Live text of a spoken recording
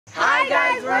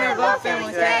guys, we're in a boat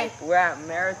family today. We're at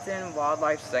Mariton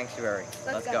Wildlife Sanctuary.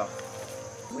 Let's go.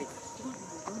 Wait.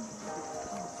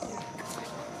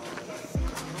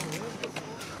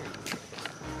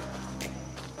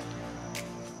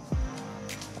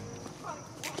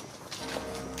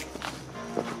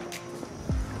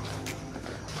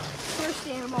 First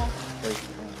animal.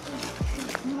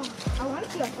 I want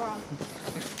to see a frog.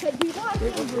 But people have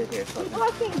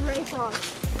seen gray frogs.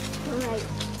 Right.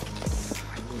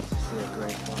 I need to see a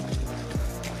gray frog.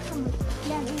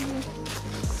 Yeah, maybe.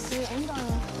 I'm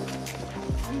gonna.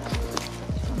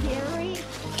 Gary.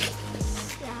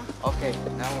 Yeah. Okay,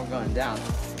 now we're going down.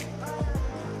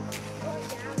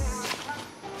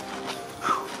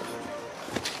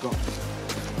 Go.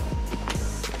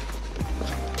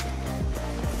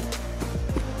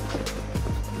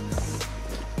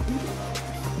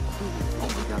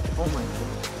 Oh my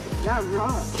god. That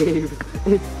rock cave.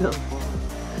 It's so far.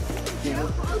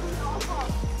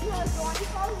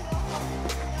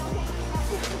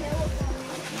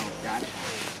 No, got it.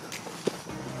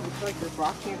 Looks like this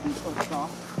rock can't be pushed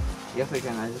off. Yes, I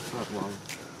can. I just thought, well.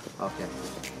 Okay.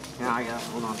 Now I gotta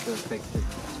hold on to the picture.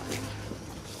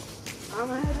 I'm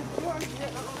headed towards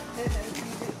it.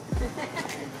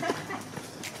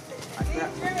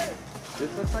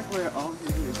 This looks like we're all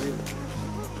using the green.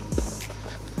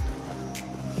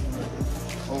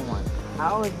 Oh my.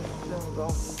 How is it still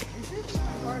going?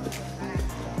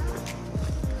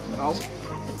 No.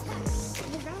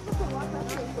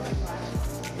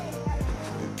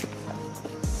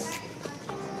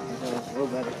 A little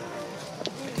better.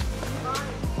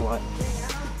 What?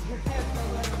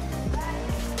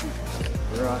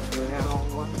 We're now on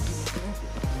one.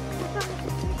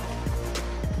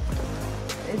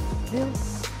 It's still.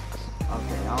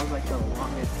 Okay, that was like the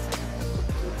longest.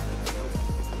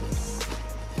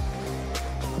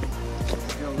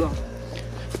 Still go.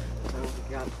 Oh my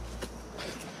god.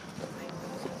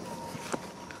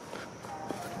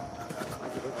 I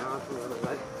can go down for a little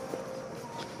bit.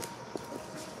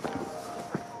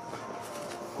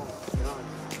 Oh my god.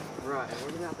 Right,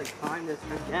 we're gonna have to climb this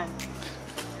again.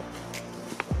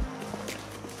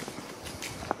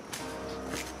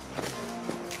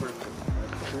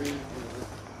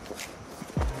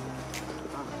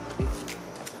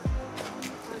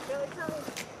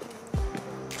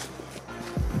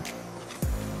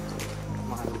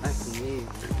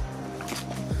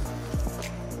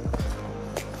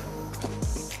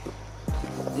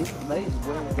 These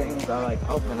wind games are like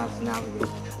helping us navigate.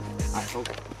 I hope.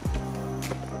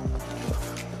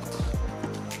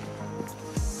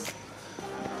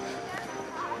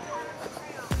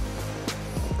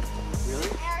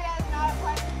 Really? Area is not a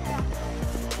private trail.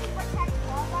 It protects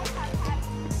wildlife habitat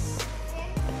in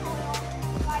soil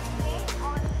by being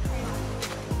on the trail.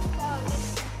 So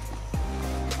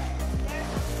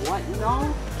there's What?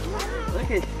 No?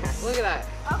 Look at that. Look at that.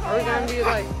 Okay, Are we gonna be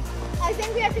like? I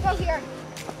think we have to go here.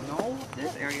 No,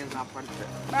 this area is not part of it.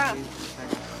 Bro.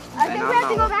 I think we have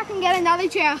to go back and get another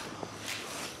trail.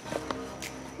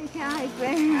 We can't hike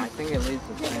there. I think it leads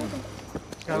to the same.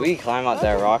 Can we climb out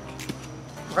that rock?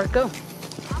 Let's go.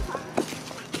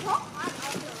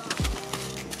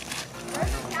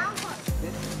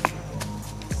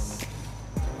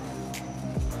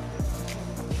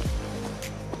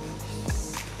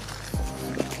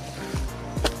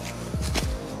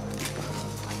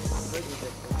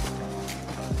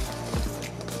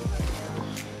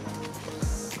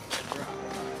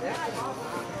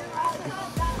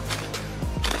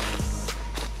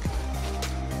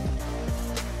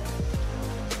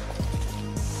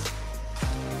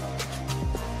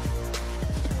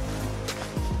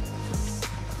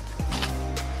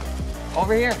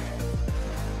 Over here.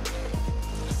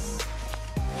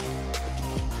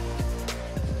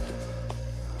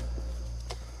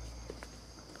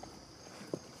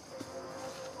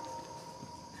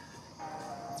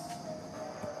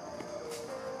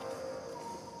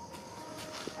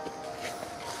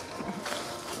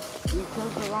 You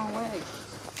chose the wrong way.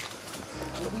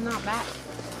 Maybe not back.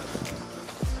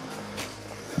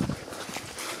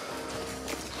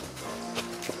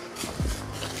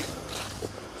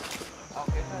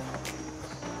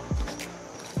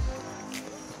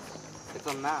 It's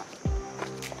a map.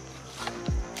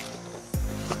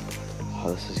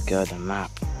 Oh, this is good, a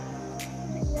map. You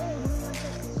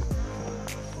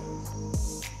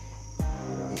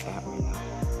got me now.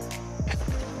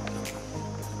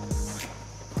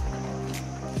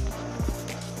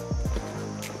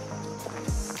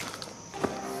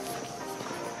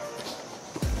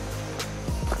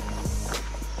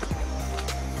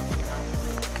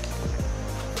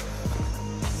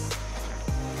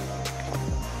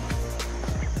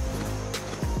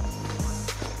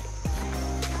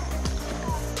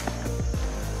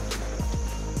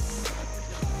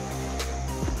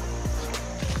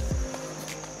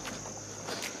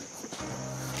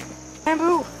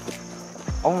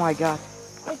 my god.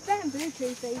 It's bamboo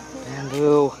trees, baby.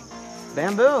 Bamboo.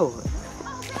 Bamboo.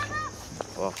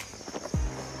 Whoa.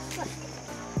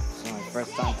 This is my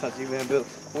first time touching bamboo.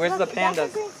 Where's the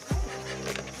pandas?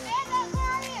 Pandas, where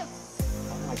are you?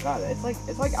 Oh my god,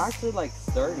 it's like actually like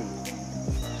sturdy.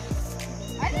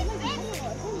 I think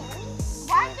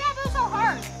why is bamboo so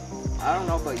hard? I don't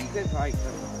know, but you could probably cut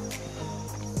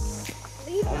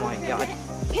it. Oh my god.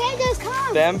 Pandas,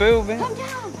 come! Bamboo, man. Come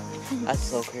down! That's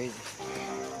so crazy.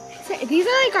 These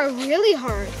are really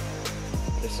hard.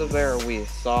 This is where we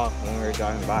saw when we were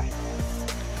driving by.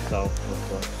 So, let's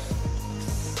go.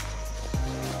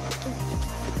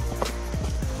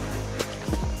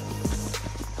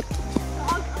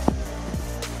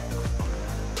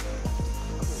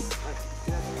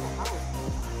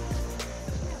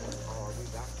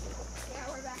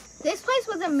 This place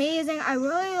was amazing. I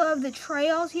really love the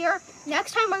trails here.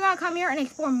 Next time we're gonna come here and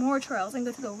explore more trails and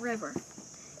go to the river.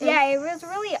 Yeah, it was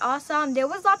really awesome. There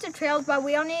was lots of trails, but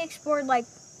we only explored like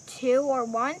 2 or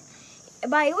 1.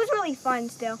 But it was really fun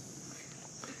still.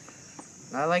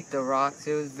 I like the rocks.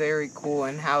 It was very cool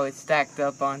and how it stacked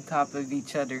up on top of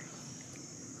each other.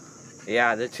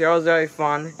 Yeah, the trail was very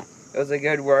fun. It was a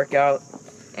good workout.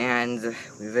 And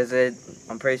we visited,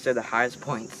 I'm pretty sure, the highest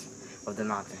points of the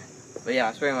mountain. But yeah,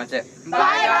 that's pretty much it.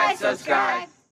 Bye, guys. Subscribe.